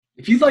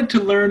If you'd like to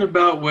learn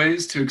about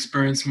ways to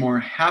experience more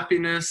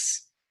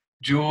happiness,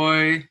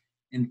 joy,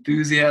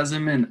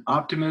 enthusiasm, and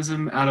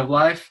optimism out of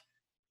life,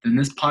 then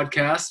this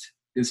podcast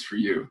is for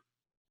you.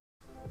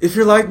 If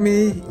you're like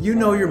me, you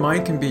know your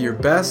mind can be your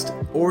best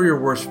or your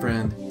worst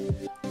friend.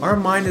 Our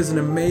mind is an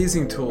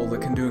amazing tool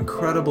that can do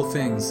incredible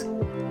things,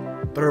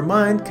 but our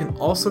mind can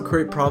also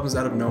create problems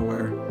out of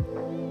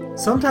nowhere.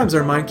 Sometimes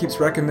our mind keeps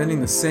recommending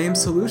the same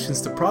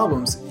solutions to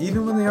problems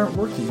even when they aren't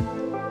working.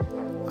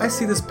 I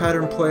see this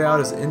pattern play out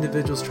as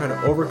individuals try to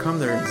overcome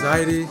their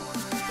anxiety,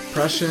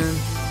 depression,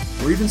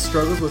 or even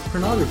struggles with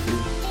pornography,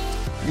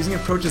 using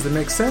approaches that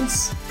make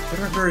sense but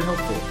aren't very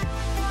helpful.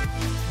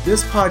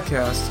 This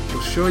podcast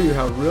will show you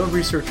how real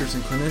researchers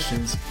and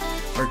clinicians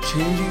are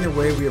changing the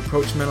way we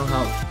approach mental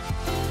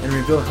health and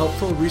reveal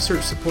helpful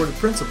research-supported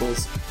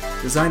principles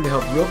designed to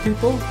help real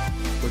people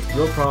with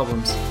real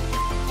problems.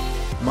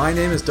 My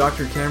name is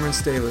Dr. Cameron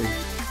Staley,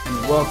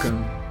 and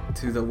welcome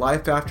to the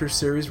Life After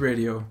Series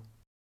Radio.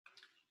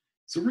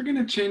 So we're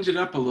going to change it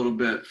up a little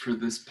bit for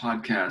this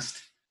podcast.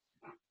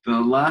 The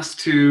last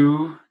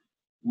two,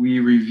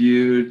 we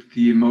reviewed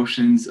the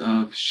emotions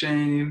of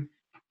shame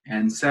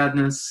and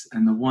sadness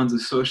and the ones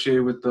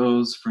associated with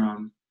those,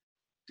 from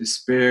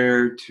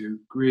despair to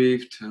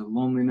grief to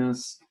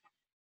loneliness.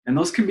 And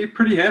those can be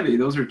pretty heavy.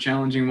 Those are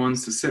challenging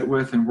ones to sit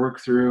with and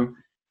work through.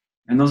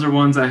 And those are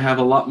ones I have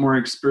a lot more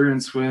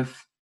experience with,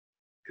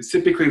 because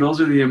typically those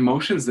are the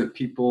emotions that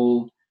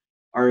people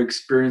are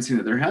experiencing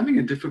that they're having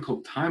a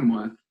difficult time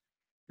with.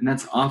 And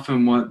that's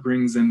often what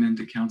brings them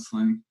into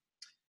counseling.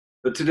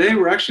 But today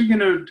we're actually going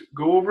to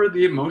go over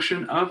the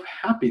emotion of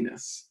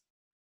happiness.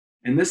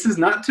 And this is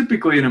not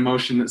typically an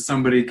emotion that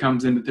somebody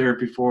comes into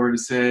therapy for to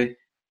say,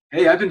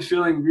 hey, I've been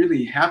feeling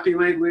really happy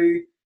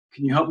lately.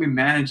 Can you help me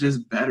manage this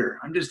better?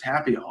 I'm just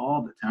happy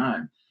all the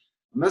time.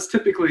 And that's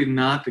typically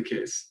not the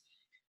case.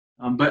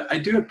 But I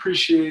do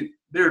appreciate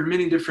there are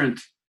many different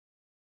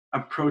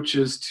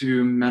approaches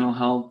to mental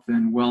health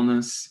and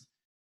wellness.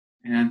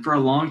 And for a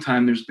long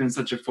time, there's been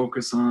such a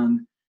focus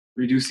on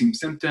reducing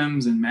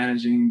symptoms and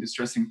managing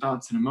distressing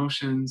thoughts and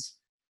emotions.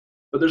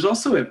 But there's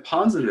also a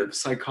positive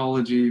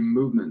psychology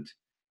movement,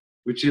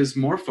 which is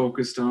more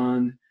focused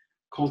on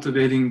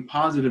cultivating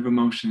positive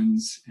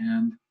emotions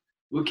and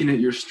looking at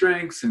your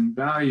strengths and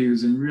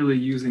values and really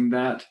using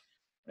that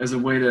as a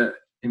way to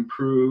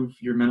improve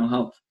your mental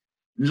health.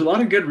 And there's a lot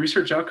of good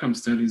research outcome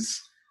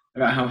studies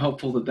about how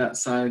helpful that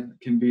side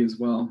can be as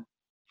well.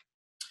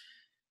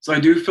 So I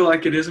do feel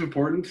like it is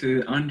important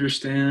to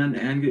understand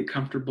and get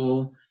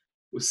comfortable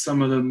with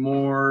some of the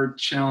more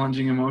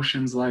challenging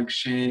emotions like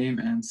shame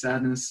and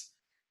sadness.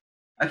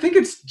 I think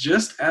it's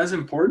just as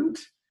important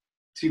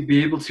to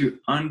be able to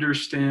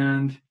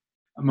understand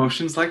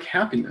emotions like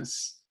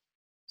happiness,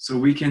 so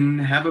we can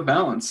have a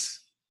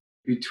balance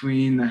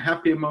between the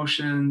happy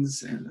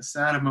emotions and the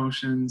sad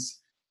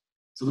emotions.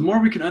 So the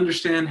more we can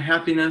understand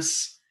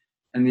happiness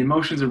and the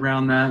emotions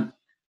around that,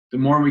 the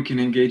more we can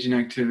engage in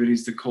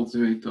activities to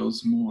cultivate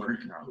those more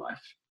in our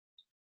life.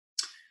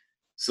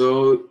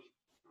 So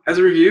as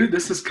a review,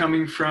 this is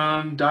coming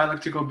from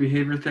dialectical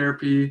behavior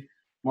therapy,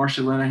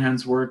 Marsha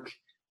Linehan's work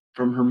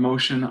from her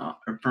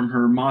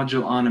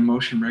module on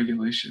emotion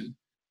regulation.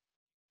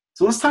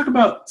 So let's talk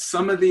about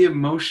some of the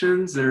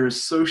emotions that are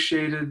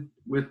associated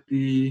with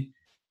the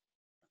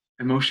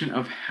emotion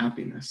of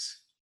happiness.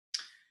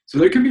 So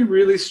there can be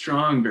really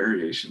strong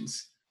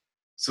variations.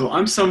 So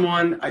I'm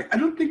someone, I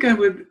don't think I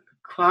would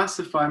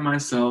classify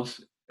myself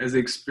as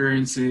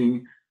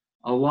experiencing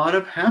a lot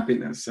of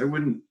happiness. I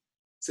wouldn't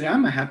say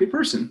I'm a happy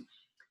person.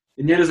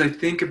 And yet, as I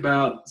think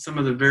about some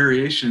of the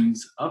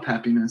variations of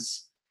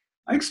happiness,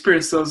 I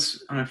experience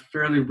those on a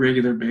fairly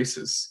regular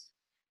basis.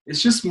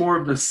 It's just more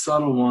of the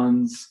subtle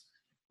ones.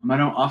 I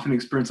don't often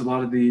experience a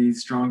lot of the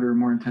stronger,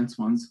 more intense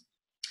ones.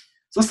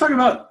 So let's talk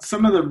about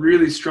some of the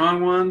really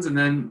strong ones and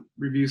then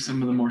review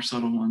some of the more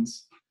subtle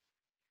ones.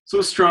 So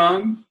a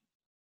strong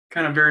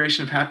kind of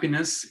variation of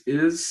happiness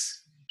is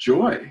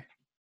joy,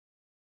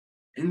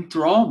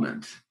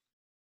 enthrallment,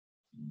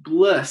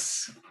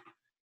 bliss,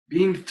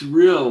 being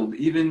thrilled,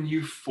 even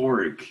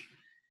euphoric.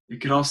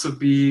 It could also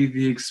be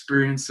the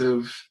experience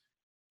of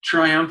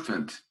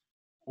triumphant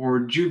or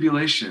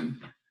jubilation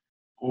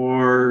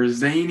or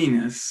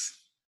zaniness.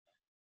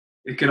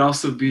 It could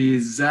also be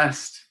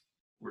zest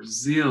or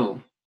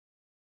zeal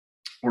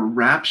or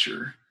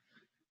rapture.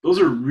 Those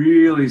are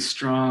really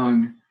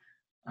strong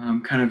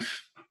kind of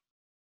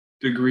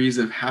degrees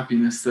of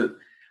happiness that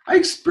I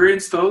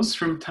experience those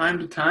from time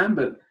to time,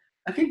 but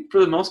I think for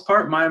the most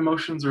part, my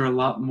emotions are a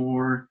lot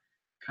more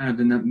kind of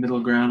in that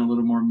middle ground, a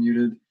little more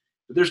muted.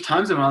 But there's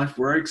times in my life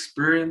where I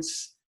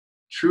experience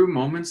true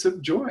moments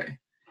of joy.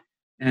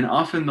 And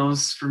often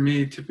those, for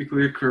me,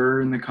 typically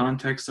occur in the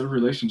context of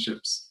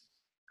relationships.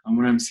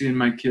 When I'm seeing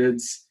my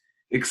kids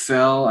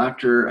excel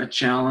after a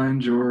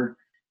challenge, or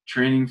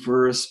training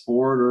for a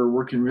sport, or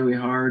working really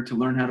hard to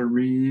learn how to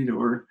read,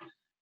 or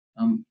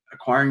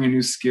acquiring a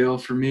new skill,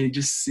 for me,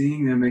 just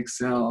seeing them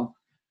excel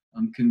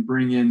can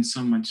bring in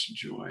so much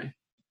joy.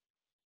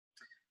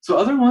 So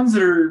other ones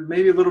that are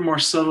maybe a little more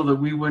subtle that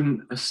we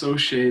wouldn't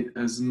associate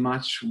as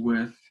much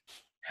with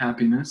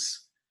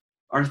happiness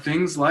are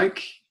things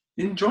like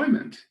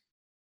enjoyment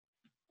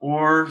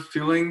or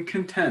feeling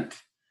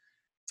content.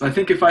 So I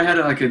think if I had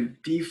like a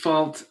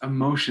default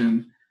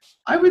emotion,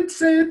 I would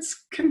say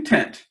it's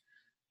content.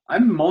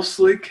 I'm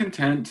mostly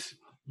content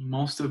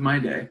most of my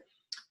day.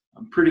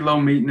 I'm pretty low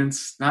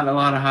maintenance, not a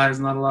lot of highs,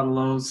 not a lot of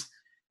lows.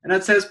 And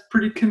I'd say it's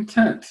pretty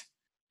content.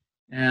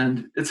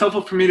 And it's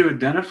helpful for me to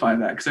identify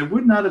that because I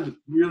would not have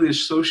really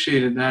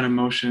associated that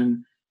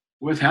emotion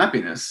with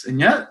happiness. And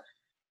yet,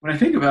 when I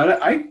think about it,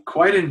 I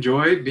quite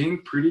enjoy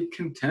being pretty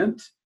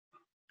content,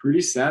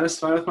 pretty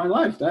satisfied with my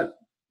life. That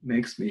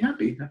makes me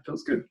happy. That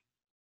feels good.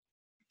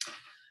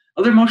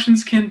 Other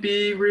emotions can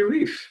be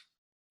relief.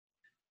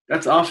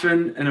 That's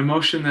often an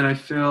emotion that I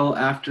feel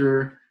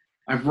after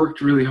I've worked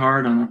really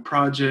hard on a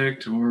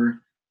project or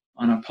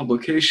on a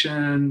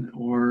publication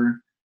or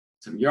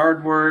some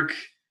yard work.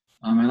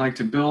 I like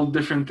to build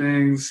different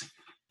things.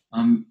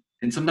 And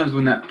sometimes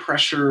when that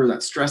pressure or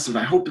that stress of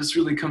I hope this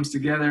really comes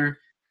together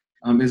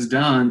is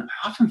done,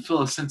 I often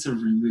feel a sense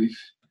of relief.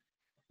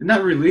 And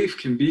that relief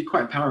can be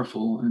quite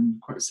powerful and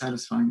quite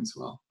satisfying as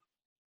well.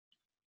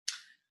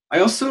 I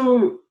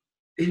also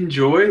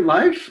enjoy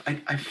life.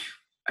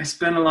 I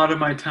spend a lot of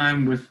my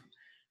time with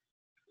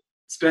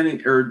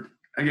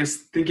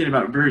thinking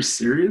about very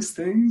serious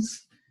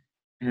things.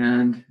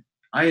 And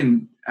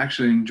I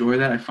actually enjoy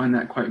that. I find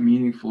that quite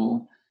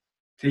meaningful,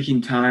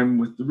 taking time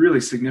with the really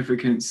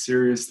significant,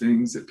 serious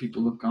things that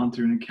people have gone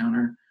through and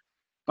encounter.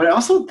 But I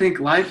also think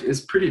life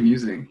is pretty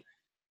amusing.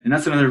 And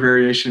that's another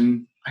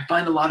variation. I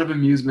find a lot of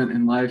amusement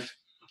in life.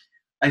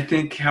 I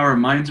think how our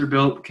minds are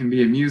built can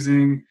be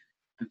amusing.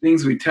 The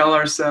things we tell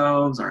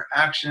ourselves, our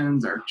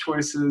actions, our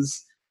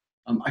choices,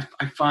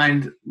 I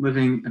find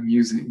living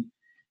amusing.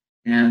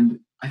 And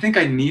I think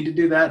I need to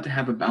do that to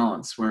have a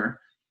balance where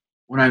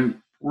when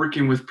I'm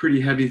working with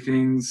pretty heavy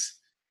things,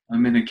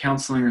 I'm in a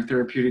counseling or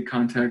therapeutic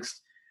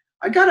context,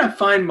 I gotta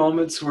find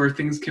moments where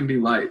things can be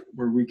light,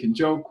 where we can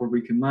joke, where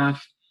we can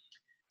laugh.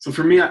 So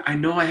for me, I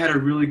know I had a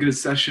really good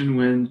session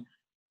when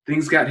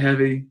things got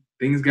heavy,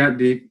 things got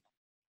deep,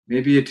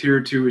 maybe a tear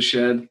or two was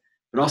shed,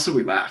 but also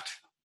we laughed.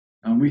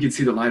 We could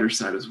see the lighter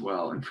side as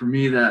well. And for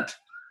me, that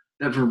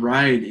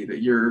variety,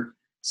 that you're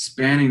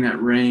spanning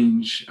that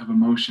range of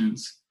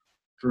emotions,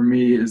 for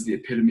me is the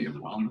epitome of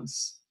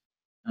wellness.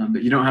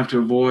 That you don't have to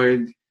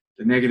avoid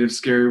the negative,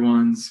 scary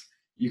ones.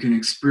 You can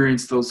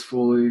experience those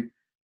fully,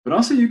 but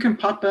also you can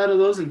pop out of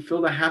those and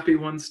feel the happy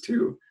ones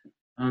too.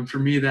 For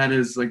me, that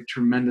is like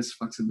tremendous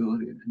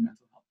flexibility in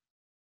mental health.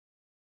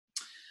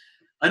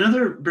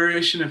 Another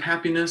variation of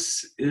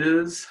happiness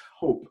is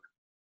hope.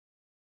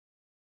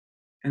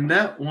 And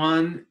that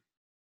one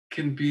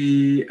can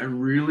be a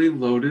really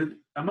loaded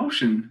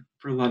emotion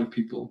for a lot of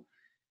people,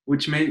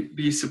 which may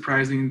be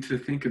surprising to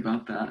think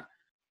about that.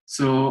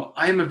 So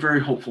I am a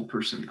very hopeful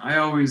person. I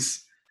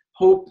always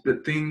hope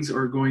that things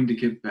are going to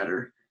get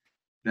better,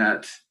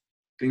 that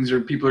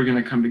people are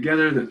going to come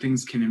together, that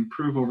things can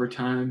improve over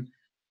time.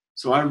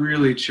 So I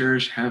really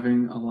cherish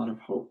having a lot of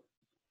hope.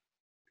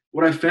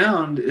 What I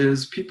found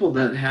is people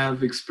that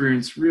have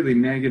experienced really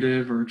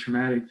negative or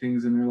traumatic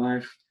things in their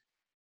life,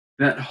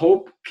 that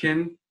hope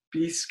can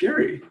be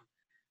scary,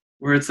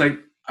 where it's like,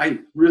 I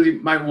really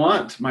might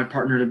want my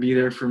partner to be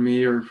there for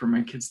me or for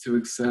my kids to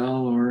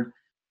excel or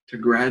to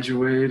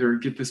graduate or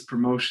get this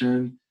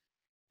promotion.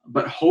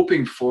 But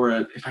hoping for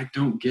it, if I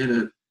don't get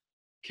it,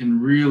 can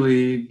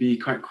really be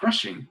quite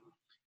crushing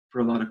for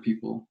a lot of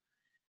people.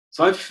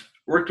 So I've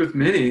worked with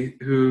many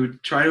who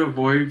try to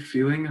avoid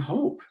feeling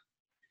hope.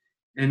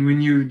 And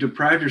when you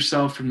deprive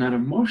yourself from that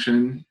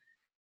emotion,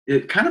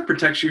 it kind of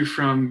protects you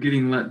from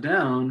getting let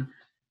down,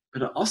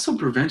 but it also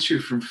prevents you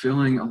from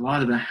feeling a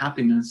lot of the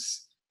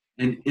happiness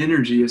and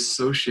energy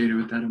associated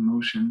with that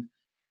emotion.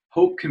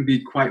 Hope can be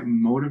quite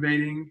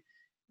motivating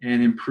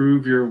and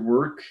improve your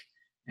work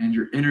and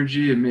your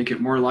energy and make it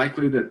more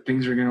likely that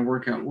things are going to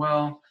work out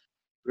well.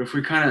 But if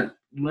we kind of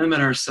limit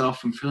ourselves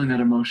from feeling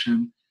that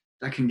emotion,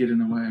 that can get in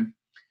the way.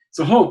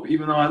 So hope,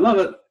 even though I love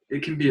it,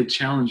 it can be a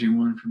challenging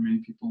one for many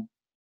people.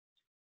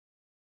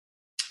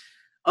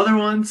 Other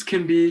ones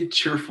can be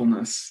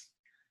cheerfulness.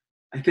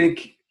 I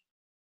think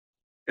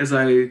as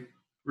I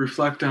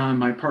reflect on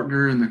my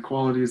partner and the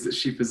qualities that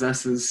she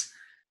possesses,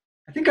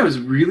 I think I was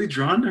really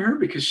drawn to her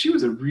because she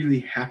was a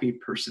really happy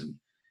person.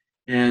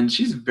 And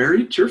she's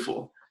very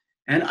cheerful.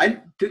 And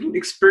I didn't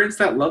experience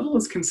that level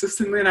as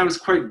consistently, and I was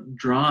quite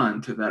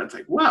drawn to that. It's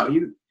like, wow,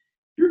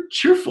 you're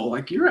cheerful.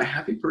 Like, you're a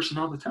happy person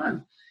all the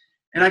time.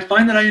 And I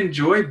find that I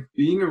enjoy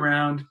being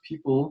around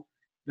people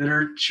that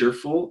are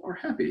cheerful or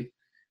happy.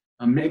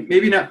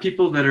 Maybe not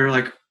people that are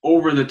like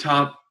over the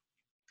top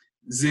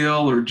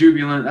zeal or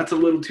jubilant. That's a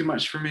little too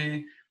much for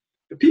me.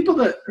 The people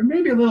that are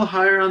maybe a little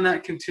higher on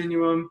that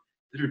continuum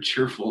that are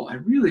cheerful, I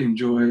really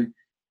enjoy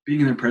being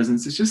in their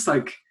presence. It's just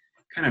like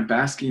kind of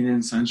basking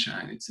in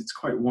sunshine. It's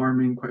quite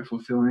warming, quite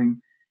fulfilling.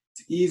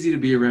 It's easy to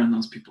be around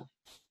those people.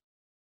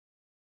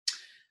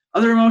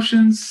 Other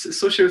emotions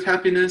associated with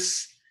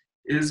happiness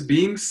is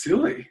being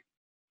silly.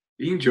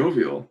 being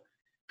jovial.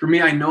 For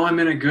me, I know I'm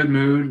in a good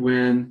mood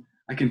when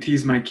I can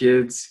tease my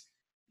kids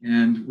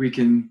and we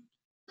can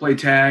play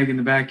tag in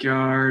the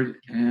backyard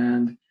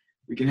and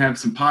we can have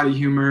some potty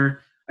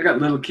humor. I got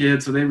little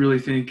kids, so they really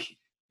think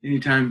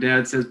anytime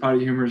dad says potty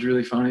humor is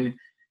really funny.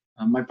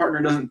 My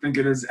partner doesn't think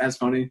it is as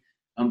funny,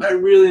 but I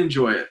really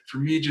enjoy it. For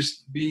me,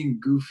 just being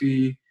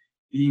goofy,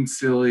 being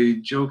silly,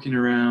 joking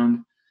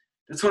around,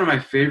 that's one of my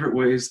favorite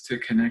ways to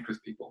connect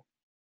with people.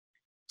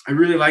 I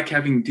really like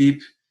having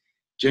deep,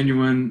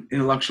 genuine,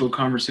 intellectual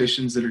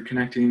conversations that are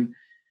connecting,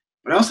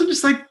 but I also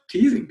just like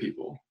teasing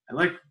people. I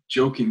like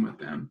joking with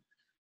them.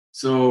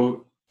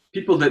 So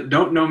people that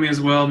don't know me as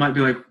well might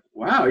be like,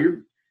 wow,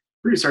 you're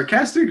pretty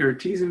sarcastic or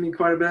teasing me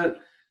quite a bit.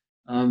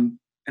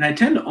 And I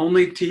tend to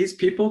only tease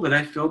people that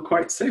I feel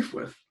quite safe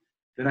with,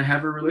 that I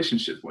have a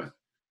relationship with.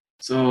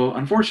 So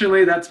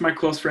unfortunately, that's my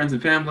close friends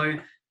and family.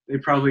 They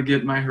probably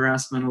get my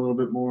harassment a little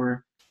bit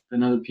more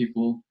than other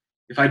people.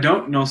 If I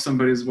don't know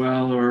somebody as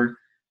well, or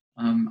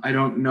I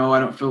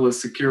don't feel as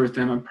secure with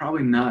them, I'm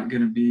probably not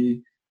going to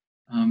be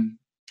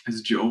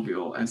as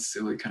jovial, as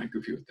silly, kind of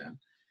goofy with them.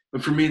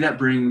 But for me, that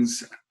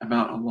brings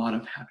about a lot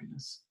of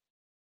happiness.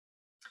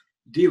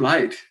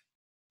 Delight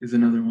is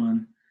another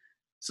one.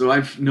 So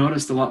I've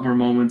noticed a lot more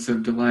moments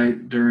of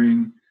delight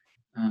during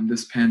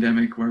this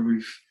pandemic where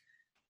we've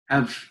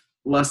have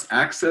less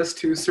access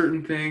to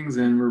certain things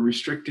and we're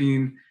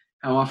restricting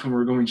how often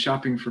we're going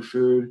shopping for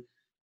food.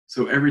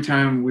 So every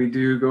time we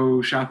do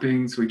go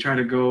shopping, so we try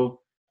to go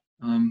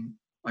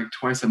like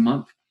twice a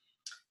month.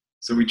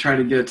 So we try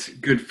to get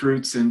good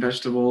fruits and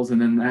vegetables,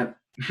 and then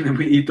then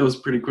we eat those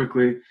pretty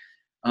quickly.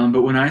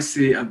 But when I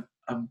see a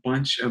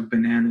bunch of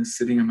bananas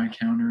sitting on my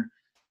counter,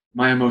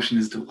 my emotion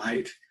is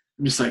delight.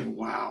 I'm just like,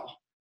 wow,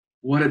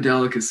 what a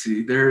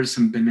delicacy. There's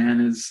some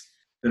bananas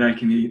that I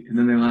can eat, and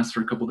then they last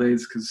for a couple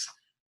days because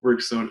we're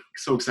so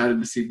excited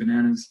to see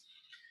bananas.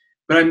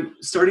 But I'm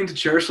starting to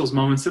cherish those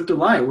moments of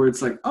delight where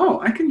it's like, oh,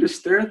 I can just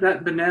stare at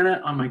that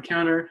banana on my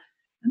counter,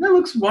 and that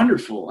looks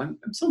wonderful.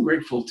 I'm so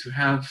grateful to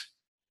have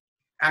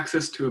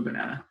access to a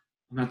banana,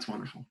 and that's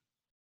wonderful.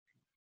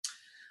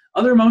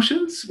 Other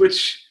emotions,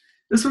 which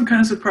this one kind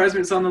of surprised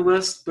me, it's on the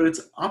list, but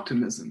it's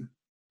optimism.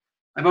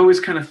 I've always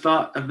kind of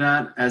thought of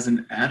that as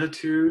an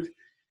attitude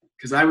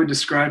because I would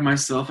describe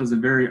myself as a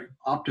very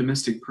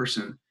optimistic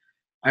person.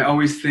 I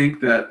always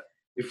think that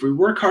if we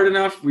work hard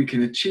enough, we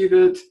can achieve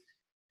it.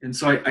 And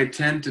so I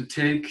tend to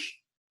take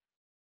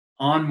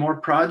on more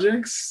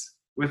projects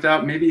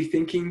without maybe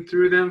thinking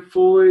through them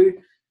fully.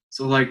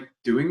 So like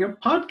doing a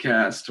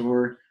podcast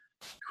or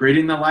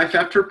creating the Life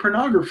After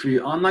Pornography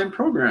online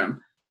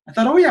program. I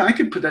thought, oh yeah, I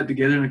could put that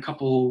together in a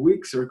couple of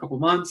weeks or a couple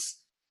of months.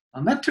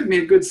 That took me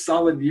a good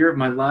solid year of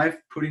my life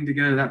putting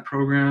together that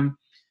program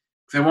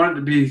because I wanted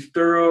to be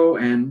thorough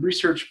and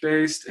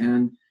research-based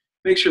and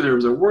make sure there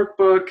was a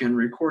workbook and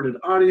recorded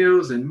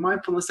audios and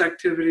mindfulness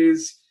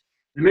activities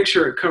and make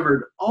sure it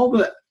covered all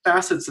the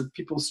facets of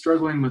people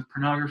struggling with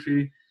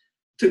pornography. It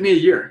took me a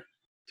year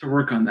to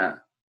work on that.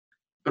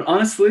 But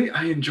honestly,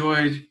 I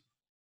enjoyed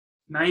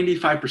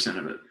 95%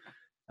 of it.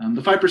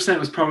 The 5%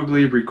 was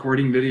probably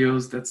recording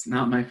videos. That's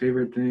not my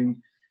favorite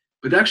thing.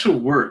 But the actual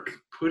work,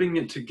 putting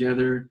it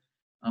together,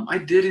 I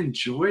did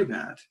enjoy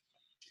that.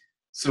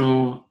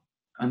 So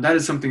that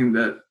is something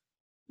that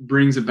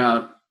brings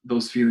about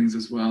those feelings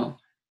as well.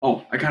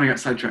 Oh, I kind of got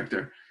sidetracked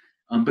there.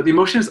 But the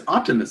emotion is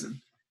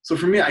optimism. So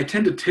for me, I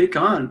tend to take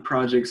on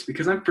projects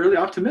because I'm fairly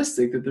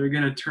optimistic that they're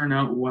going to turn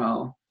out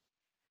well.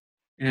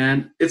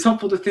 And it's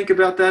helpful to think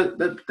about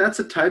that's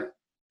a type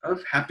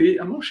of happy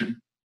emotion.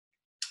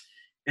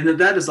 And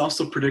that is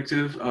also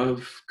predictive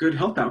of good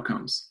health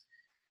outcomes.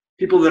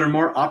 People that are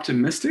more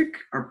optimistic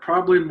are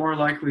probably more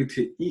likely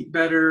to eat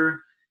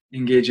better,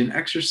 engage in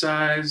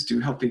exercise, do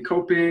healthy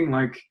coping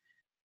like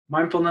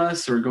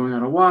mindfulness or going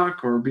on a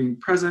walk or being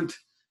present,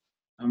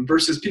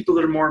 versus people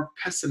that are more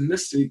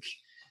pessimistic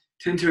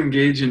tend to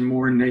engage in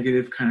more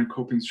negative kind of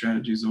coping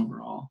strategies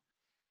overall.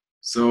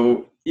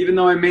 So even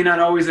though I may not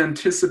always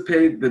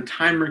anticipate the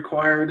time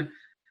required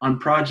on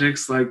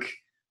projects like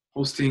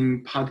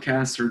hosting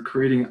podcasts or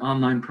creating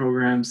online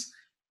programs,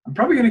 I'm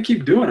probably going to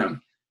keep doing them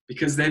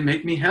because they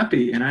make me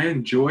happy and I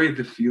enjoy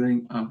the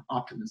feeling of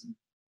optimism.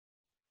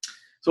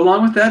 So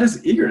along with that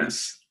is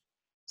eagerness.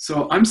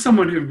 So I'm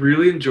someone who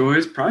really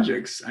enjoys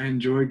projects. I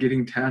enjoy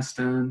getting tasks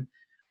done.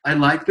 I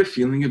like the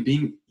feeling of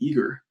being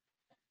eager.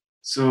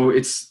 So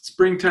it's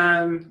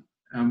springtime.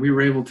 We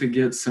were able to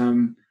get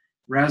some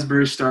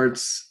raspberry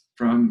starts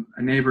from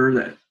a neighbor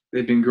that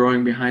they'd been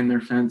growing behind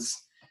their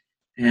fence.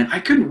 And I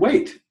couldn't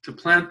wait to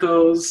plant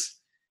those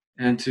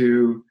and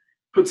to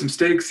put some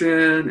stakes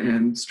in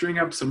and string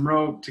up some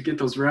rope to get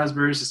those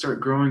raspberries to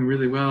start growing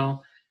really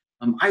well.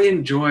 I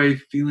enjoy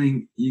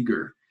feeling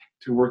eager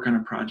to work on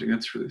a project.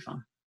 That's really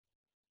fun.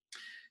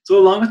 So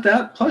along with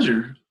that,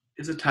 pleasure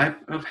is a type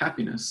of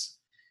happiness.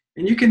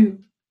 And you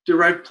can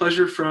derive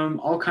pleasure from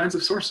all kinds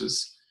of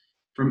sources,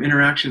 from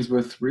interactions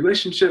with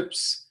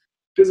relationships,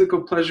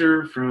 physical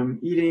pleasure, from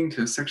eating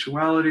to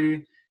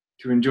sexuality,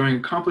 to enjoying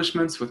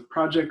accomplishments with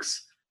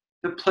projects.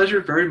 The pleasure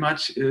very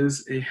much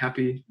is a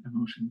happy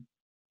emotion.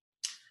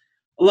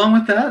 Along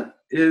with that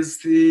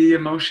is the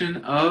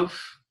emotion of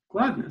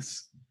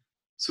gladness.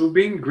 So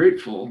being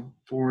grateful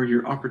for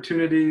your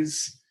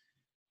opportunities,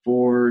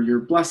 for your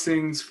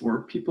blessings,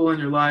 for people in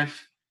your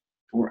life,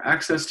 for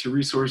access to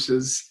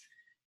resources.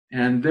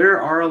 And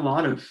there are a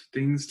lot of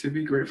things to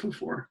be grateful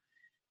for.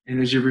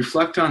 And as you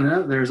reflect on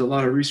that, there's a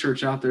lot of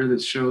research out there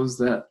that shows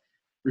that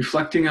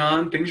reflecting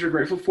on things you're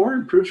grateful for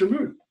improves your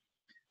mood.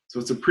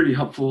 So it's a pretty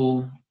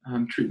helpful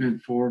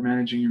treatment for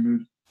managing your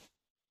mood.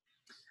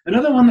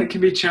 Another one that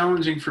can be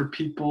challenging for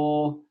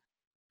people,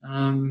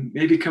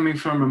 maybe coming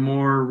from a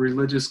more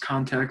religious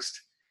context,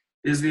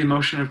 is the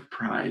emotion of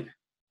pride.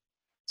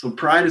 So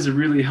pride is a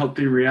really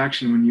healthy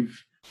reaction. When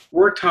you've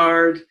worked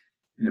hard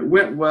and it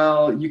went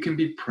well, you can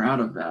be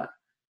proud of that.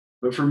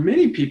 But for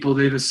many people,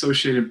 they've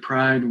associated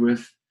pride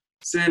with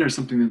sin or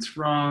something that's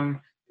wrong,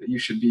 that you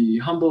should be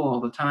humble all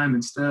the time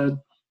instead.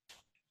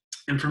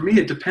 And for me,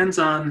 it depends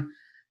on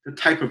the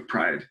type of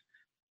pride.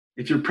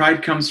 If your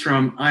pride comes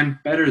from, I'm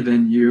better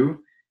than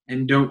you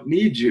and don't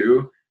need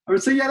you, I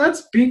would say, yeah,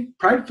 that's being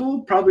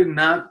prideful, probably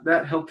not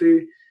that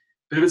healthy.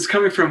 But if it's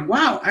coming from,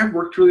 wow, I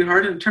worked really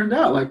hard and it turned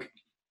out like,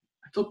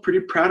 I feel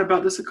pretty proud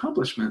about this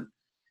accomplishment,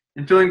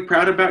 and feeling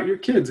proud about your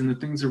kids and the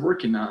things they're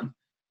working on.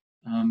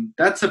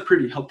 That's a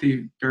pretty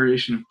healthy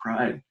variation of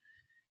pride.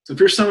 So if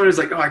you're someone who's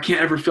like, oh, I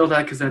can't ever feel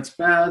that because that's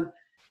bad,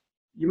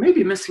 you may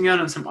be missing out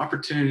on some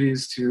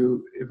opportunities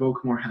to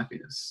evoke more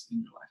happiness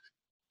in your life.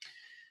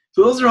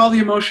 So those are all the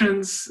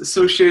emotions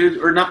associated,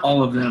 or not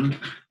all of them,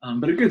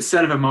 but a good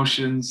set of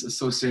emotions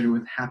associated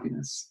with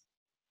happiness.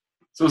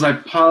 So as I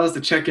pause to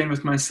check in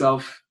with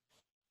myself,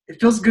 it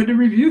feels good to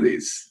review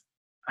these.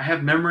 I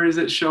have memories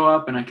that show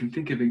up and I can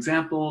think of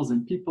examples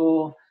and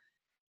people,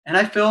 and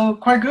I feel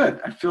quite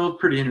good. I feel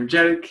pretty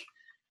energetic.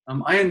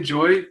 I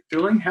enjoy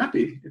feeling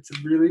happy. It's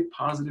a really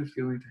positive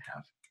feeling to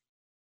have.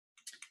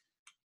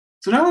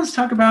 So now let's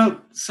talk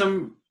about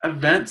some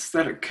events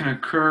that can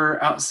occur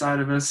outside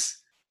of us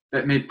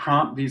that may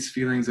prompt these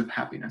feelings of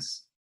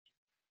happiness.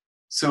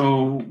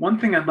 So one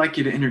thing I'd like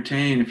you to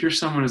entertain, if you're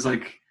someone who's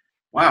like,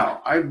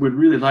 wow, I would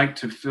really like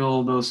to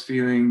feel those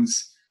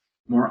feelings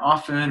more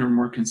often or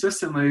more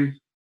consistently,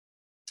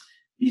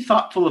 be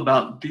thoughtful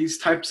about these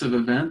types of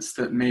events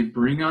that may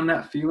bring on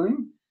that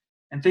feeling,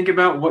 and think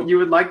about what you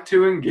would like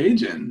to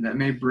engage in that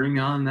may bring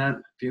on that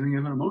feeling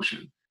of an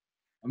emotion.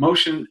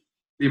 The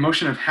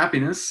emotion of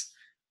happiness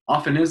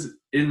often is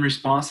in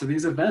response to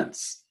these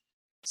events.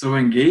 So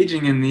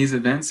engaging in these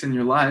events in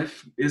your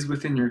life is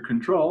within your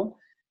control,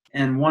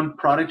 and one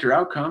product or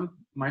outcome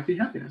might be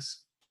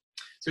happiness.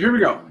 So here we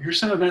go. Here's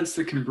some events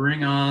that can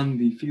bring on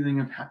the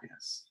feeling of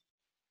happiness.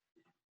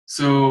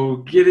 So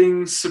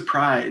getting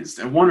surprised,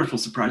 a wonderful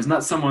surprise,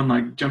 not someone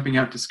like jumping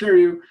out to scare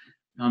you,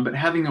 but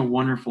having a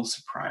wonderful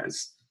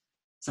surprise.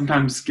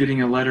 Sometimes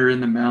getting a letter in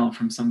the mail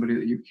from somebody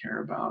that you care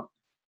about,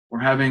 or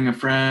having a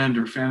friend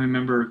or family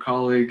member or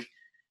colleague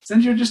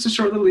send you just a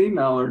short little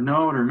email or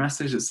note or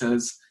message that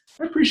says,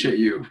 I appreciate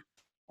you,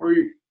 or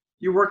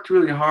you worked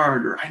really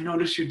hard, or I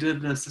noticed you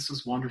did this, this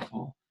was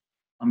wonderful.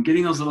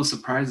 Getting those little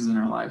surprises in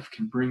our life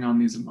can bring on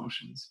these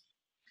emotions.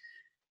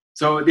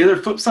 So the other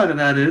flip side of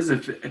that is,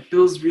 if it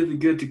feels really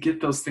good to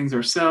get those things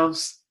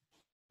ourselves,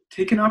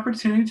 take an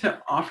opportunity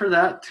to offer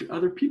that to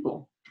other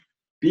people.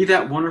 Be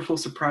that wonderful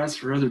surprise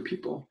for other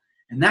people,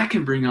 and that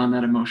can bring on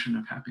that emotion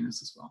of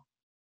happiness as well.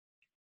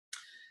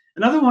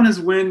 Another one is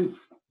when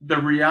the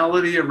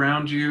reality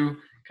around you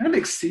kind of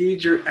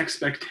exceeds your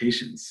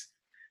expectations.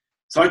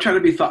 So I try to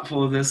be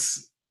thoughtful of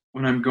this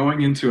when I'm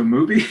going into a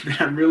movie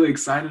that I'm really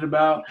excited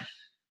about.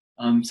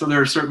 So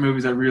there are certain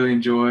movies I really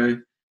enjoy.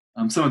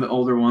 Some of the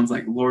older ones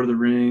like Lord of the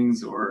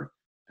Rings or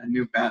a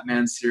new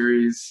Batman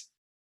series.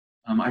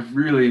 I've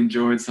really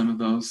enjoyed some of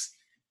those.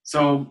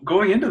 So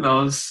going into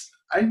those,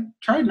 I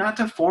try not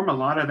to form a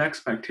lot of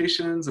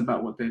expectations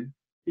about what they'd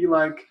be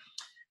like.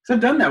 So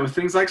I've done that with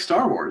things like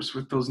Star Wars,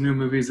 with those new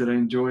movies that I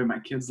enjoy. My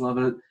kids love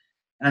it.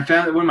 And I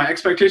found that when my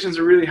expectations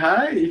are really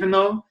high, even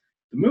though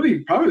the movie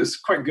probably was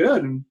quite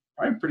good and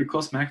probably pretty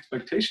close to my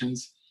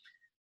expectations,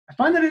 I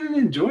find that I didn't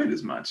enjoy it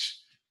as much.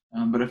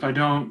 But if I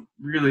don't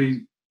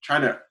really try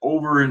to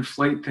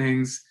overinflate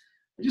things,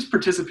 I just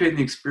participate in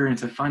the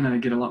experience, I find that I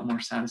get a lot more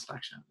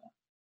satisfaction out of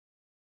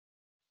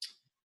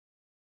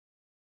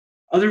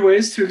that. Other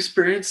ways to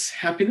experience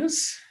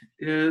happiness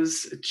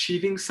is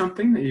achieving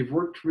something that you've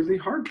worked really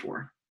hard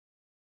for,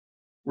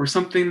 or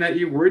something that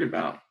you worried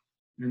about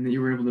and that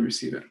you were able to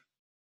receive it.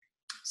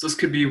 So this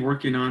could be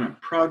working on a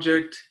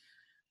project,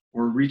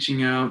 or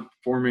reaching out,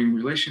 forming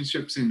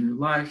relationships in your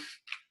life.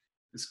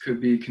 This could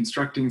be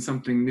constructing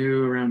something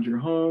new around your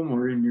home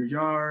or in your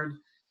yard.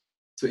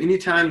 So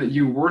anytime that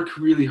you work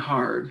really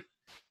hard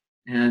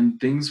and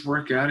things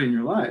work out in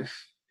your life,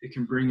 it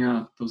can bring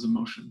out those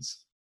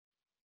emotions.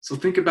 So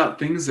think about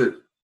things that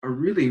are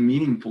really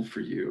meaningful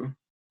for you,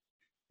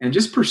 and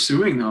just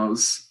pursuing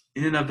those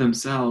in and of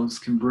themselves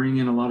can bring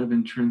in a lot of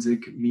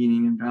intrinsic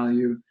meaning and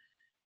value.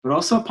 But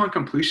also upon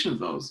completion of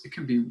those, it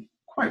can be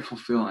quite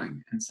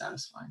fulfilling and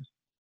satisfying.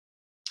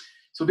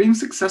 So being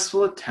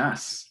successful at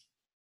tests,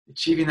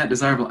 achieving that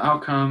desirable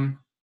outcome,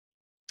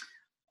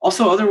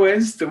 Also, other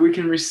ways that we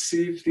can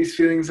receive these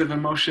feelings of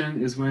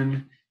emotion is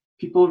when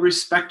people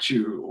respect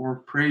you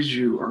or praise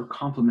you or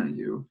compliment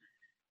you.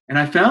 And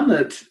I found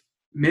that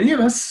many of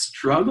us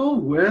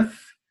struggle with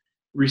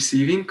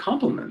receiving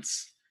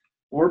compliments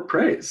or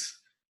praise.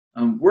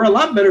 We're a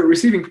lot better at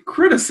receiving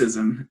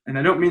criticism, and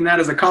I don't mean that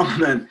as a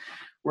compliment,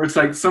 where it's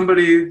like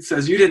somebody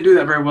says, you didn't do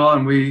that very well,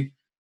 and we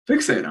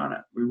fixate on it.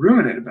 We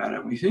ruminate about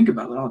it. We think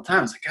about it all the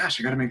time. It's like, gosh,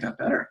 I got to make that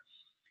better.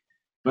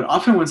 But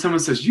often when someone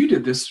says, you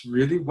did this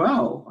really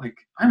well, like,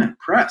 I'm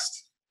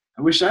impressed.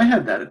 I wish I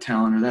had that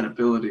talent or that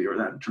ability or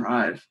that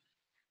drive.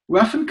 We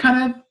often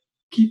kind of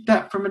keep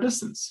that from a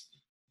distance.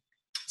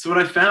 So what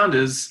I found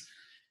is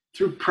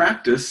through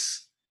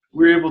practice,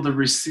 we're able to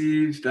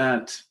receive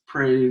that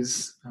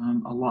praise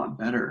a lot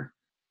better.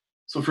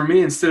 So for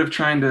me, instead of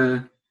trying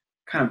to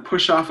kind of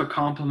push off a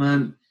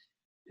compliment,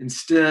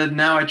 instead,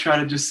 now I try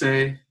to just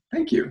say,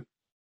 thank you.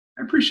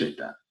 I appreciate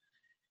that.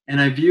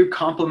 And I view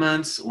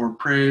compliments or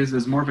praise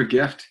as more of a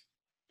gift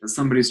that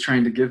somebody's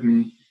trying to give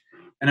me.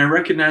 And I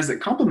recognize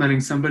that complimenting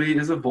somebody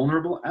is a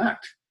vulnerable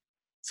act.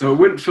 So it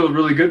wouldn't feel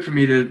really good for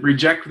me to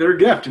reject their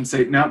gift and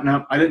say,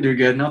 no, I didn't do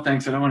good. No,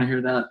 thanks. I don't want to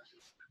hear that.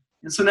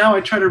 And so now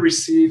I try to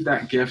receive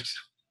that gift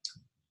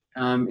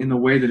in the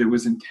way that it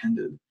was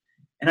intended.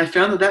 And I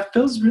found that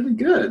feels really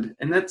good.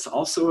 And that's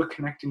also a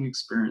connecting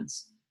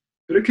experience.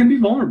 But it can be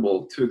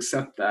vulnerable to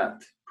accept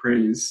that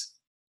praise.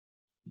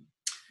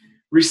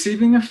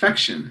 Receiving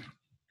affection.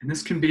 And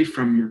this can be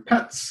from your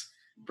pets,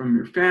 from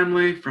your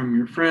family, from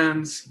your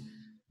friends.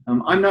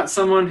 I'm not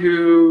someone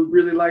who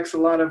really likes a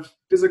lot of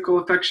physical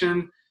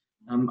affection.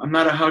 I'm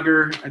not a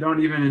hugger. I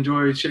don't even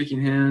enjoy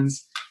shaking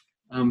hands.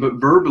 But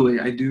verbally,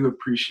 I do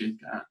appreciate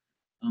that.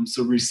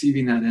 So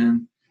receiving that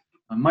in.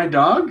 My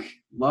dog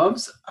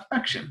loves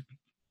affection.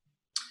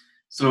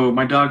 So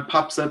my dog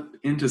pops up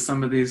into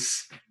some of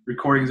these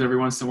recordings every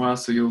once in a while,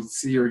 so you'll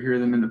see or hear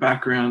them in the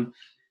background.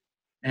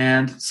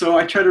 And so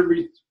I try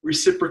to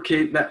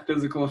reciprocate that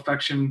physical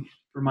affection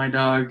for my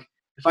dog.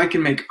 If I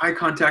can make eye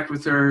contact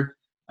with her,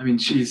 I mean,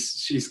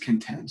 she's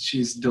content.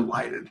 She's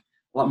delighted,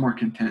 a lot more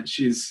content.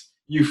 She's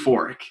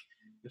euphoric.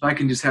 If I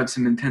can just have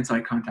some intense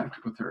eye contact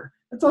with her,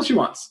 that's all she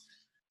wants.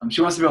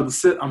 She wants to be able to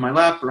sit on my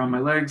lap or on my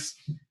legs.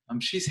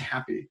 She's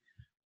happy.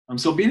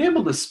 So being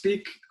able to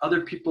speak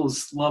other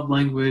people's love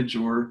language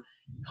or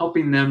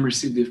helping them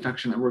receive the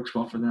affection that works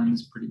well for them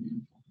is pretty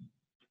meaningful.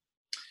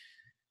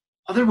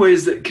 Other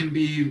ways that can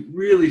be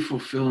really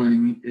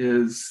fulfilling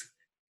is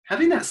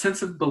having that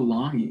sense of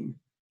belonging.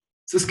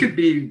 So this could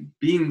be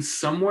being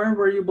somewhere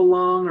where you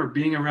belong or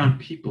being around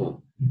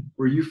people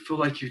where you feel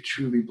like you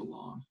truly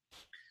belong.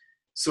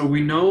 So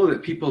we know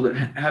that people that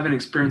have an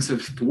experience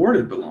of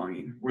thwarted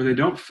belonging, where they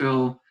don't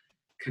feel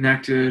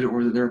connected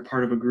or that they're a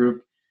part of a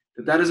group,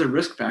 that is a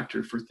risk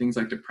factor for things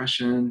like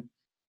depression,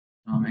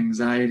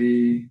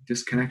 anxiety,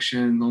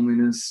 disconnection,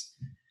 loneliness.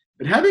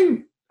 But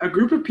having a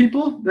group of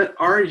people that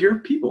are your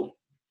people,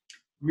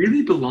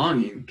 really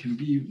belonging, can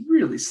be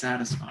really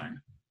satisfying.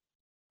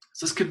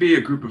 So this could be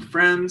a group of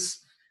friends,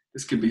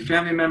 this could be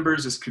family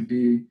members, this could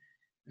be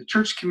a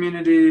church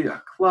community,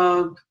 a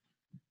club.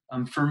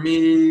 For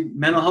me,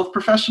 mental health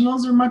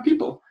professionals are my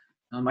people.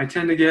 I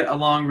tend to get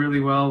along really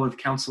well with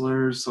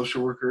counselors,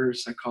 social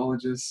workers,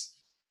 psychologists.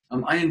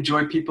 I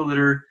enjoy people that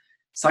are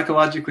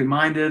psychologically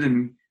minded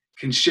and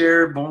can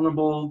share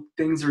vulnerable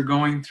things they're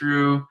going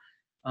through,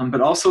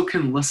 but also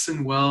can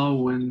listen well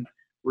when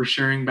we're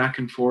sharing back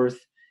and forth.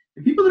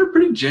 And people that are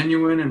pretty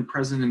genuine and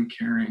present and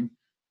caring.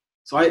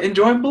 So I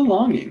enjoy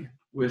belonging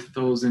with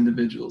those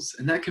individuals,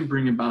 and that can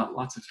bring about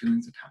lots of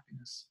feelings of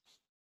happiness.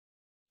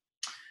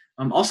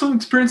 Also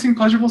experiencing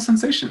pleasurable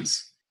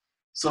sensations.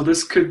 So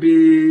this could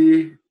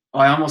be,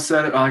 I almost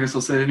said it, I guess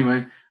I'll say it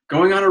anyway,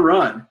 going on a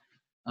run.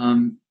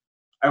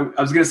 I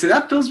was going to say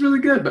that feels really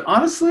good, but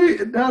honestly,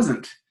 it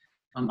doesn't.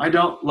 I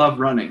don't love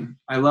running.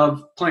 I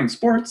love playing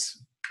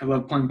sports. I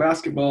love playing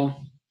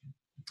basketball.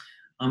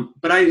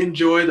 But I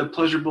enjoy the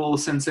pleasurable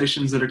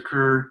sensations that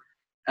occur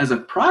as a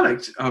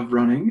product of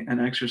running and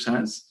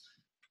exercise.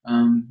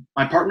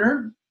 My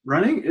partner,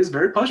 running is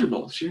very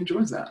pleasurable. She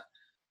enjoys that.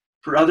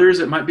 For others,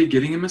 it might be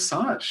getting a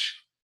massage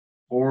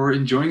or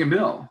enjoying a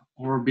meal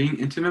or being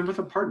intimate with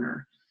a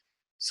partner.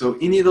 So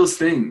any of those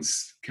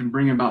things can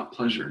bring about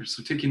pleasure.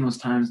 So taking those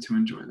times to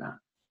enjoy that.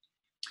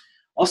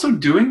 Also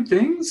doing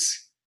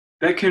things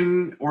that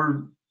can,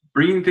 or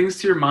bringing things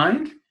to your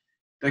mind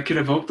that could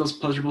evoke those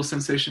pleasurable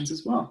sensations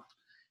as well.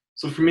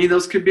 So for me,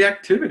 those could be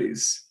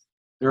activities.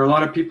 There are a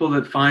lot of people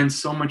that find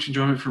so much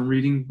enjoyment from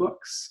reading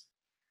books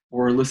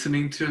or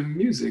listening to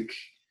music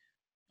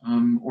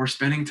or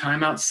spending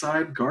time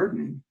outside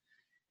gardening.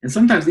 And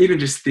sometimes even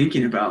just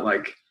thinking about,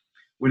 like,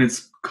 when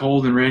it's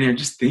cold and rainy, I'm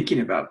just thinking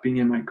about being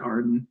in my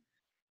garden.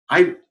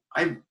 I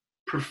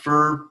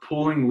prefer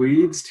pulling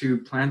weeds to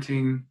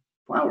planting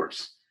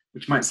flowers,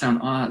 which might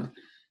sound odd,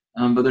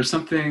 but there's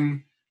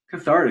something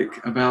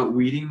cathartic about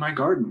weeding my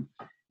garden.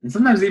 And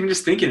sometimes even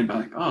just thinking about,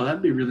 like, oh,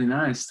 that'd be really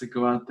nice to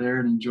go out there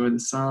and enjoy the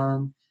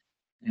sun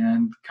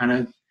and kind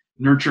of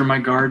nurture my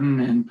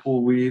garden and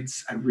pull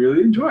weeds, I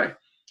really enjoy.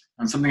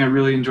 something I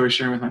really enjoy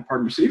sharing with my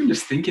partner. So even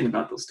just thinking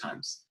about those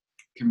times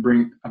can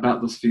bring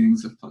about those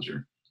feelings of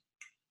pleasure.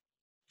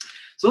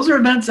 So those are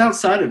events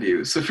outside of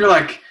you. So if you're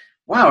like,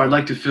 wow, I'd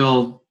like to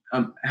feel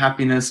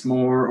happiness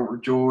more, or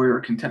joy, or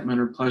contentment,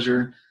 or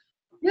pleasure,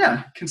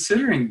 yeah,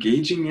 consider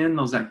engaging in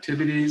those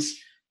activities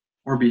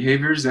or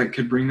behaviors that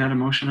could bring that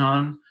emotion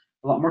on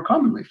a lot more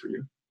commonly for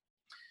you.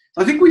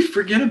 So I think we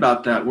forget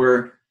about that,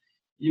 where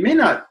you may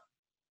not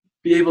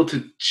be able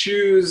to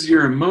choose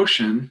your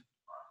emotion,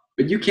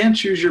 but you can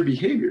choose your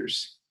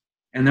behaviors.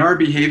 And there are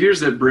behaviors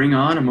that bring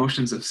on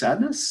emotions of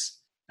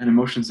sadness and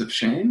emotions of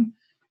shame.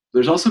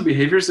 There's also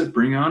behaviors that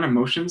bring on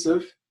emotions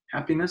of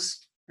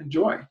happiness and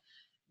joy.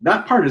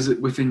 That part is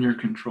within your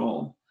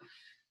control.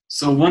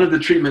 So one of the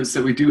treatments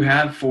that we do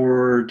have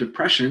for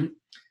depression,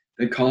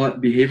 they call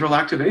it behavioral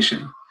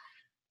activation,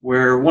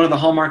 where one of the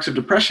hallmarks of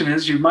depression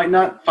is you might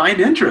not find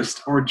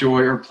interest or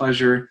joy or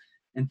pleasure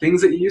in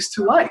things that you used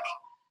to like.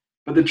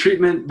 But the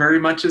treatment very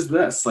much is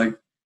this, like,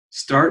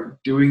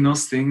 start doing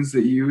those things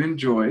that you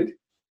enjoyed,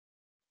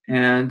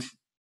 and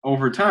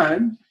over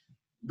time,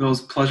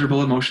 those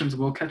pleasurable emotions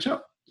will catch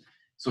up.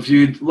 So if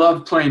you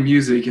love playing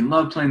music and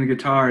love playing the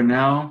guitar, and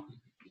now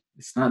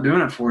it's not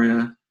doing it for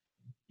you,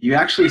 you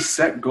actually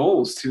set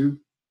goals to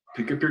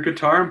pick up your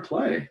guitar and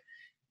play.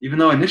 Even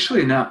though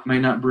initially it may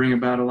not bring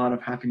about a lot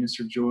of happiness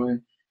or joy,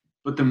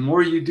 but the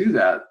more you do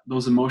that,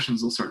 those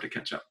emotions will start to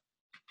catch up.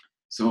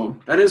 So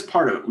that is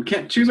part of it. We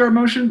can't choose our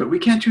emotion, but we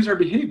can't choose our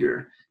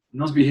behavior.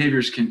 And those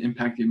behaviors can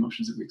impact the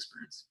emotions that we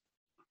experience.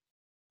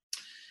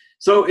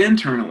 So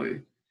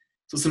internally,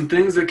 so some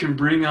things that can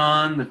bring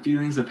on the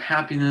feelings of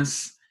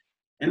happiness.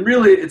 And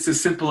really, it's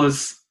as simple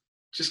as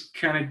just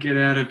kind of get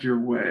out of your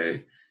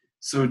way.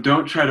 So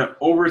don't try to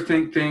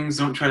overthink things.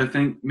 Don't try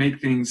to make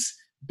things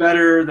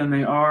better than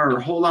they are, or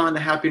hold on to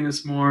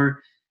happiness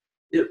more.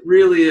 It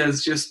really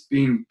is just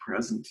being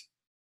present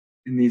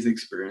in these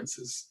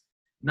experiences,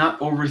 not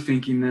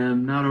overthinking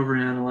them, not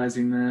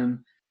overanalyzing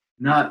them,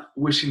 not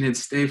wishing they'd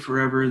stay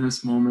forever in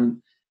this moment,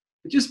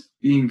 but just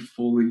being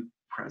fully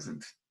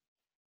present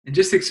and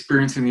just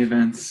experiencing the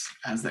events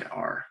as they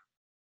are.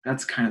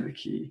 That's kind of the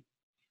key.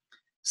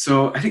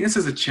 So I think this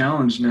is a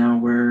challenge now,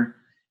 where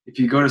if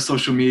you go to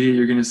social media,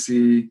 you're going to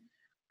see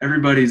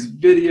everybody's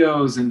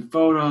videos and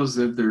photos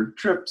of their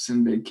trips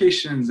and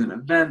vacations and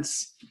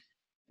events.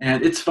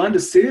 And it's fun to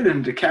see it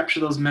and to capture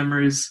those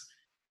memories.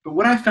 But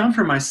what I found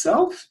for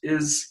myself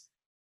is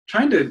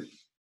trying to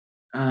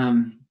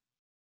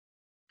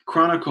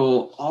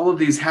chronicle all of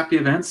these happy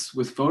events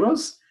with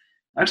photos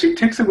actually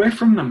takes away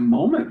from the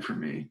moment for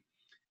me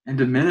and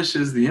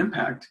diminishes the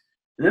impact.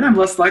 And then I'm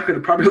less likely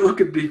to probably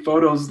look at the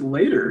photos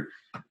later.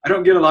 I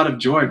don't get a lot of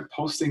joy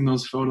posting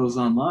those photos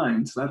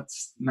online, so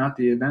that's not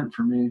the event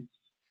for me.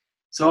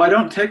 So I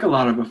don't take a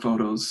lot of the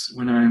photos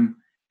when I'm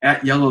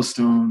at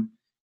Yellowstone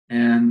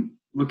and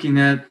looking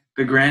at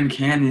the Grand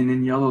Canyon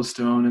in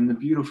Yellowstone and the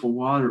beautiful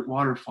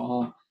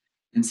waterfall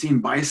and seeing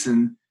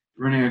bison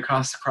running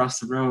across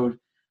the road.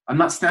 I'm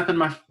not snapping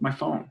my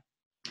phone.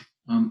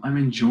 I'm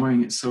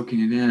enjoying it, soaking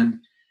it in.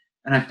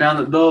 And I found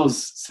that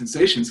those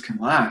sensations can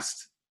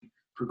last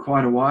for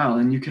quite a while,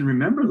 and you can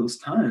remember those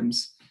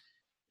times.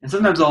 And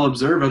sometimes I'll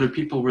observe other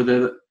people where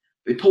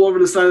they pull over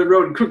to the side of the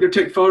road and quickly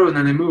take a photo, and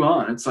then they move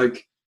on. It's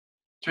like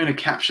trying to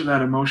capture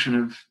that emotion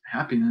of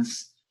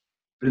happiness,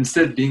 but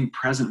instead being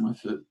present with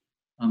it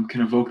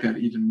can evoke that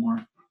even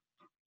more.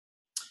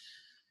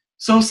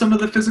 So some of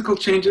the physical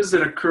changes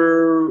that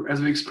occur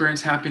as we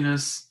experience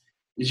happiness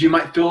is you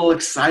might feel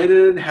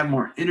excited, have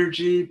more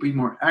energy, be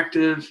more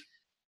active.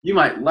 You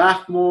might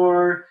laugh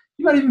more.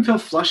 You might even feel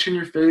flush in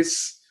your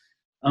face.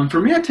 For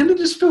me, I tend to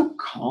just feel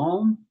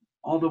calm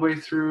all the way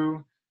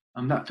through.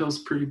 That feels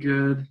pretty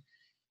good.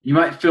 You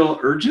might feel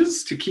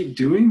urges to keep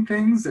doing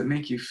things that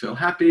make you feel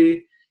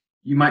happy.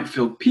 You might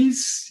feel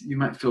peace. You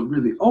might feel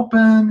really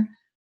open.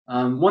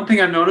 One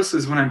thing I've noticed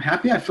is when I'm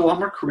happy, I feel a lot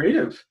more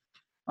creative.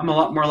 I'm a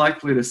lot more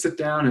likely to sit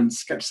down and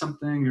sketch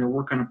something or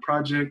work on a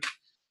project.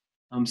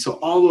 So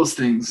all those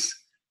things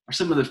are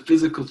some of the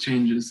physical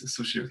changes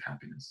associated with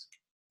happiness.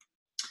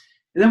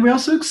 And then we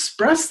also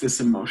express this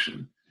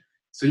emotion.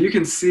 So you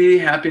can see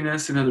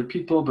happiness in other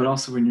people, but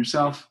also in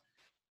yourself.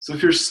 So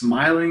if you're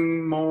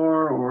smiling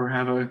more or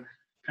have a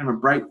kind of a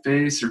bright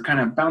face or kind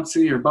of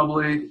bouncy or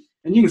bubbly,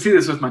 and you can see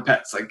this with my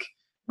pets. Like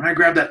when I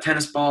grab that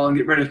tennis ball and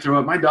get ready to throw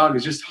it, my dog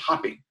is just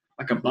hopping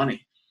like a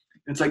bunny.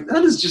 It's like,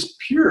 that is just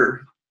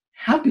pure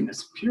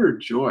happiness, pure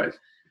joy.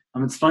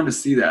 It's fun to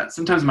see that.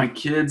 Sometimes my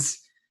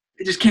kids,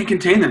 they just can't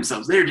contain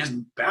themselves. They're just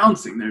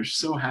bouncing. They're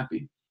so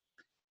happy.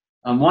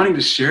 Wanting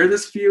to share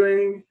this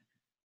feeling,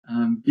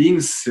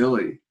 being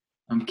silly.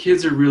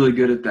 Kids are really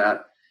good at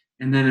that.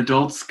 And then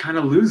adults kind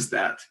of lose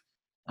that.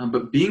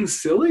 But being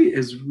silly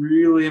is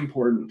really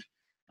important.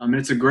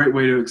 It's a great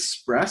way to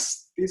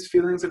express these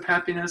feelings of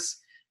happiness,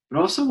 but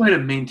also a way to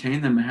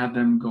maintain them and have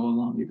them go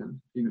along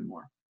even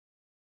more.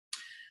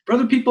 For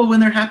other people, when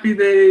they're happy,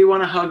 they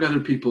want to hug other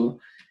people.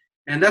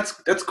 And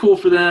that's cool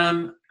for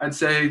them. I'd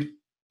say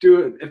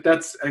do it if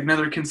that's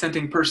another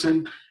consenting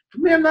person. For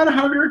me, I'm not a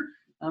hugger.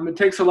 It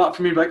takes a lot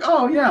for me to be like,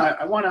 oh yeah,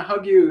 I want to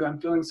hug you. I'm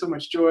feeling so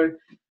much joy.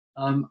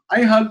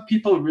 I hug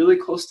people really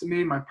close to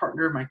me, my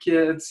partner, my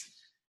kids,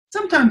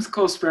 sometimes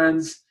close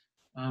friends.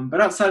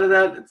 But outside of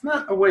that, it's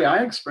not a way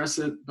I express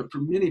it, but for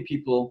many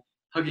people,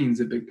 hugging is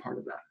a big part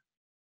of that.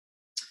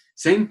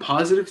 Saying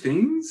positive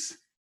things,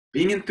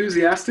 being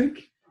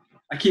enthusiastic.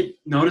 I keep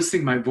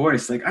noticing my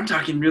voice, like I'm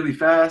talking really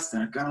fast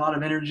and I've got a lot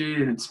of energy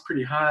and it's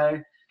pretty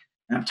high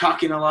and I'm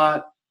talking a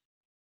lot.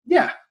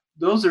 Yeah,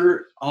 those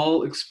are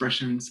all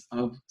expressions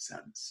of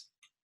sadness.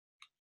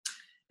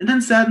 And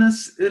then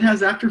sadness, it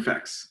has after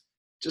effects,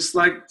 just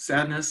like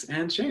sadness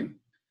and shame.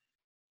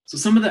 So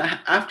some of the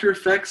after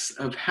effects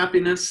of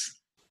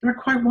happiness, they're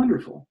quite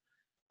wonderful,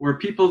 where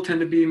people tend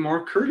to be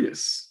more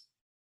courteous.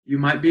 You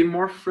might be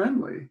more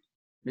friendly,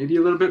 maybe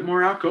a little bit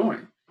more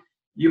outgoing.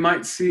 You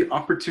might see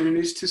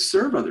opportunities to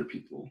serve other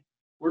people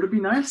or to be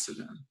nice to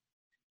them.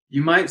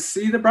 You might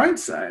see the bright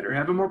side or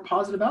have a more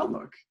positive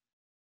outlook.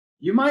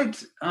 You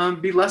might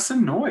be less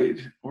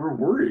annoyed or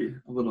worried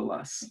a little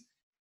less.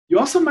 You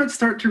also might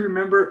start to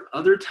remember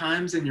other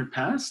times in your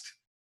past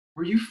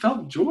where you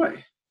felt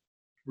joy,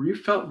 where you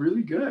felt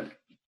really good.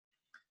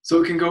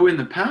 So it can go in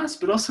the past,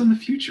 but also in the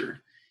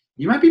future.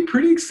 You might be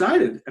pretty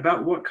excited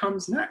about what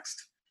comes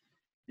next.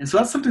 And so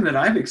that's something that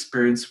I've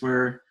experienced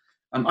where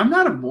I'm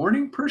not a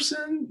morning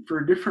person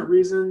for different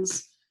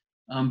reasons,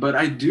 but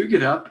I do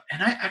get up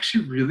and I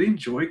actually really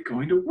enjoy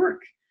going to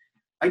work.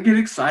 I get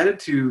excited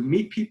to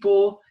meet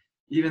people,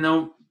 even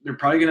though they're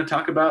probably going to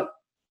talk about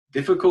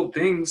difficult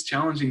things,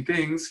 challenging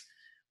things.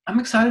 I'm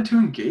excited to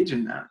engage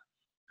in that.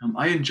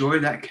 I enjoy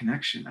that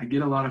connection. I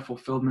get a lot of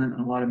fulfillment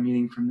and a lot of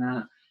meaning from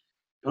that.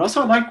 But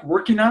also I like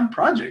working on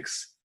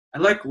projects. I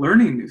like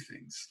learning new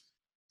things.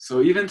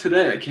 So even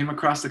today, I came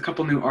across a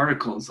couple new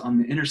articles on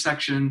the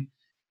intersection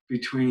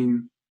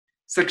between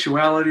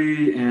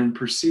sexuality and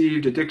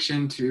perceived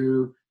addiction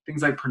to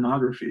things like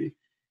pornography.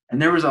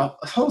 And there was a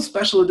whole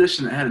special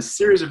edition that had a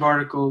series of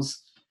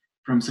articles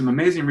from some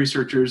amazing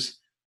researchers.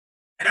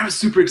 And I was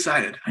super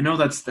excited. I know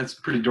that's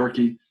pretty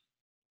dorky,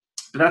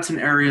 but that's an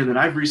area that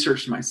I've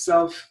researched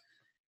myself,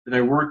 that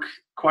I work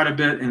quite a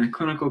bit in a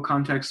clinical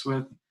context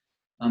with.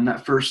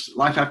 That first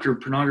Life After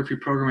Pornography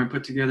program I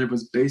put together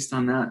was based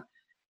on that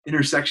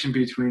intersection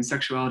between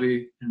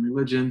sexuality and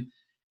religion.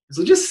 And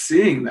so just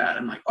seeing that,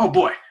 I'm like, oh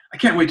boy, I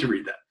can't wait to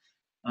read that.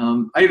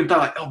 I even thought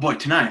like, oh boy,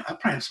 tonight I'll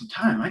probably have some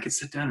time. I could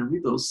sit down and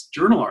read those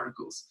journal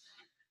articles.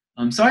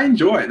 So I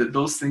enjoy that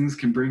those things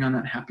can bring on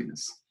that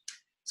happiness.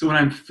 So when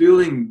I'm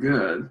feeling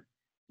good,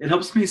 it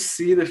helps me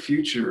see the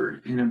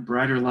future in a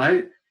brighter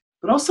light,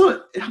 but also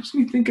it helps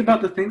me think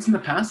about the things in the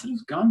past that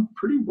have gone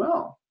pretty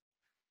well.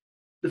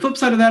 The flip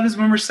side of that is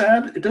when we're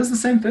sad, it does the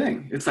same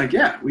thing. It's like,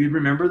 yeah, we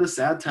remember the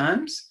sad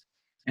times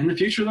and the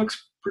future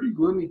looks pretty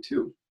gloomy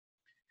too.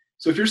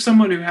 So if you're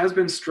someone who has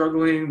been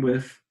struggling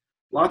with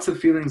lots of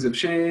feelings of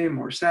shame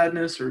or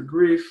sadness or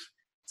grief,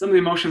 some of the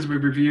emotions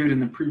we've reviewed in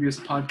the previous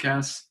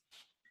podcasts,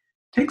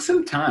 take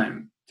some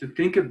time to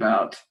think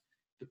about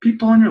the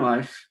people in your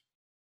life,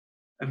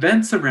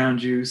 events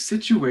around you,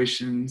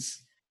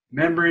 situations,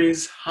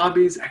 memories,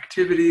 hobbies,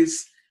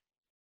 activities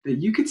that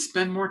you could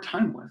spend more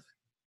time with,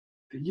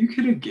 that you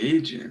could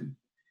engage in,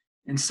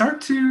 and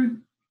start to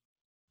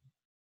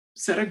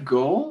set a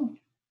goal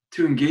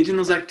to engage in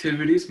those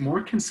activities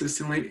more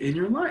consistently in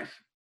your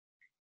life.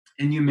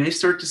 And you may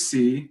start to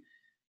see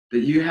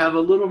that you have a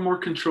little more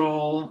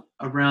control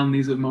around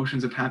these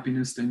emotions of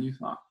happiness than you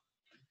thought.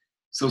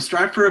 So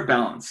strive for a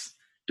balance.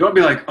 Don't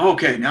be like, oh,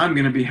 okay, now I'm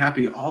going to be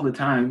happy all the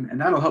time,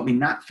 and that'll help me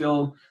not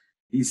feel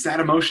these sad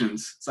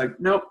emotions. It's like,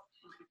 nope,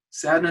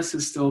 sadness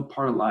is still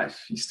part of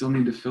life. You still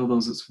need to feel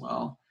those as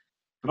well.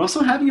 But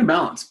also having a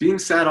balance. Being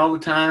sad all the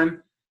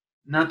time,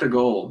 not the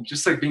goal.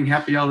 Just like being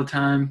happy all the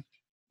time,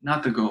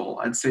 not the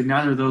goal. I'd say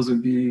neither of those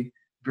would be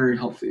very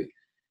healthy.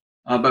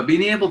 But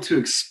being able to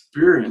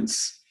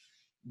experience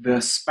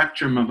the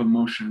spectrum of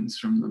emotions,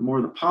 from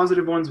the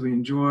positive ones we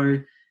enjoy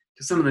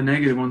to some of the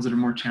negative ones that are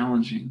more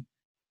challenging,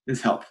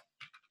 is helpful.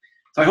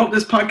 So I hope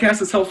this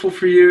podcast is helpful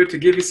for you, to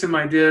give you some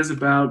ideas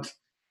about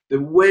the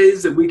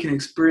ways that we can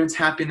experience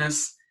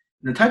happiness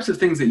and the types of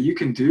things that you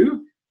can do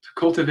to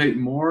cultivate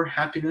more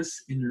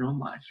happiness in your own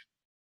life.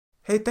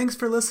 Hey, thanks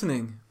for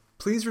listening.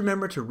 Please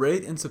remember to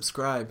rate and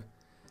subscribe.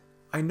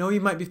 I know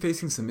you might be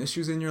facing some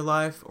issues in your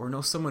life or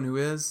know someone who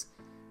is.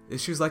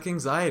 Issues like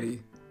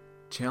anxiety,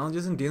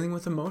 challenges in dealing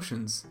with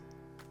emotions,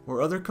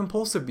 or other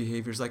compulsive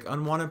behaviors like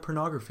unwanted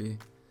pornography.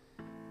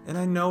 And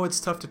I know it's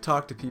tough to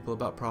talk to people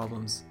about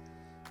problems.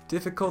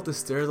 Difficult to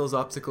stare those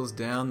obstacles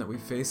down that we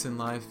face in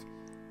life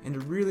and to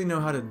really know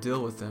how to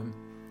deal with them.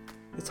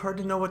 It's hard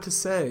to know what to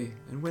say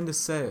and when to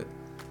say it.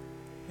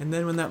 And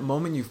then when that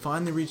moment you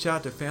finally reach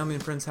out to family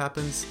and friends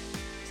happens,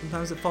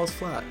 sometimes it falls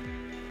flat.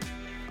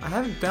 I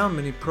haven't found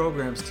many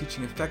programs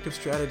teaching effective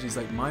strategies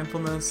like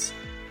mindfulness,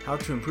 how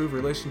to improve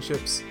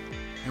relationships,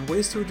 and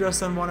ways to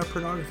address unwanted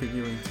pornography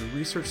viewing through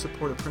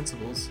research-supported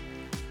principles.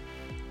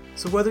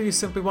 So whether you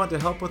simply want to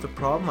help with a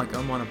problem like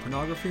unwanted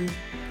pornography,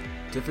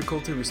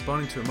 difficulty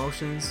responding to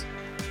emotions,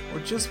 or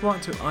just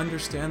want to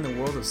understand the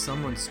world of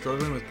someone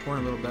struggling with porn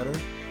a little better,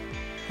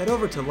 head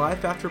over to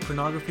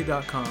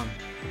lifeafterpornography.com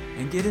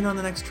and get in on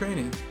the next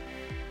training.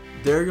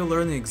 There you'll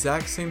learn the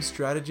exact same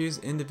strategies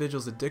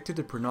individuals addicted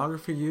to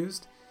pornography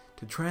used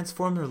to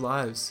transform their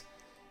lives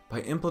by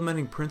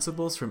implementing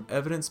principles from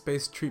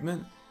evidence-based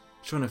treatment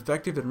shown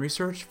effective in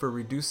research for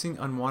reducing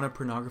unwanted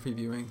pornography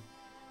viewing.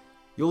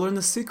 You'll learn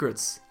the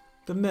secrets,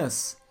 the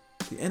myths,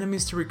 the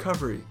enemies to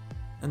recovery,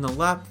 and the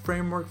LAP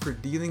framework for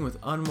dealing with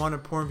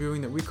unwanted porn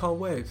viewing that we call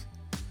WAVE.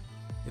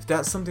 If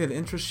that's something that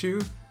interests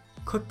you,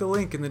 click the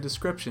link in the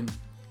description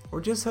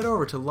or just head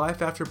over to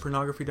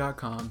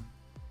lifeafterpornography.com.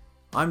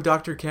 I'm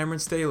Dr. Cameron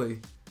Staley.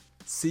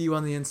 See you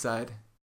on the inside.